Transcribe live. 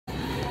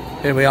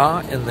Here we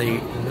are in the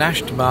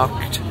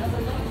Naschtmarkt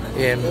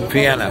in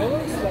Vienna.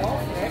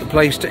 The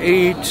place to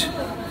eat.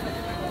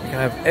 You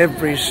can have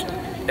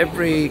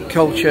every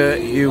culture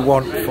you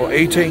want for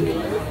eating.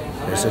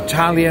 There's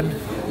Italian,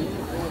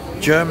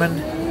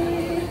 German,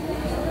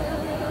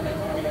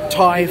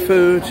 Thai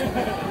food,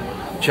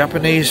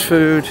 Japanese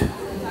food,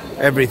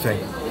 everything.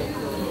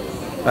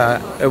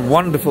 A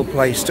wonderful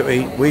place to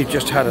eat. We've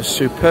just had a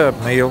superb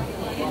meal.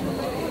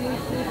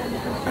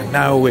 And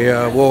now we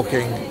are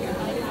walking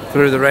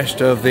through the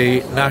rest of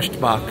the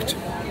Naschtmarkt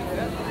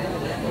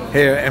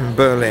here in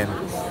Berlin.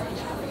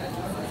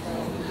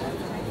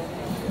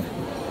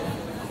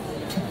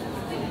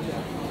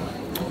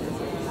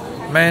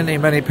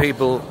 Many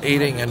people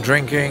eating and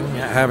drinking,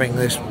 having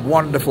this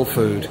wonderful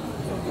food.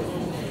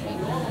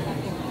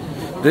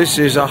 This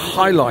is a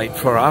highlight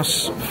for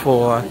us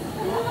for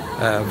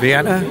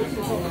Vienna.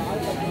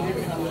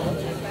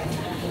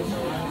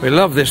 We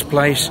love this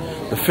place.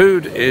 The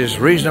food is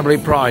reasonably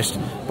priced,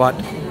 but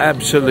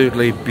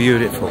absolutely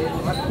beautiful.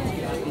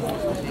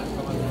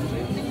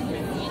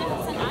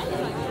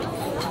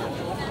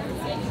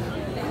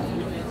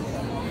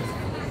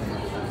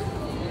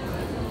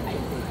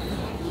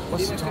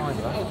 What's the time,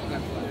 though?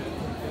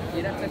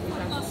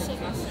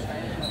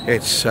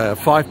 It's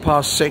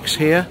 6:05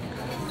 here.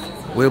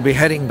 We'll be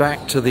heading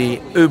back to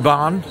the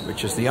U-Bahn,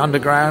 which is the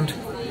underground,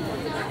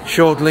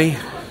 shortly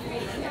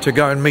to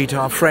go and meet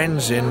our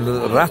friends in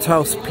the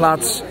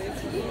Rathausplatz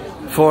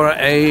for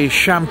a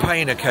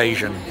champagne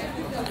occasion.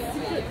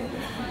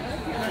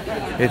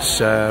 It's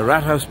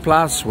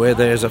Rathausplatz, where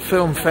there's a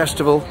film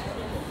festival,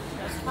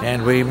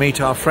 and we meet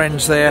our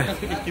friends there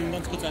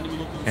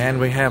and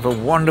we have a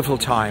wonderful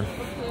time.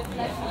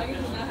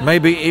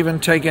 Maybe even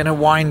take in a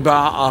wine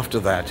bar after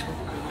that.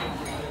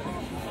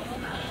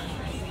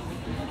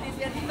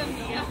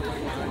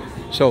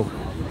 So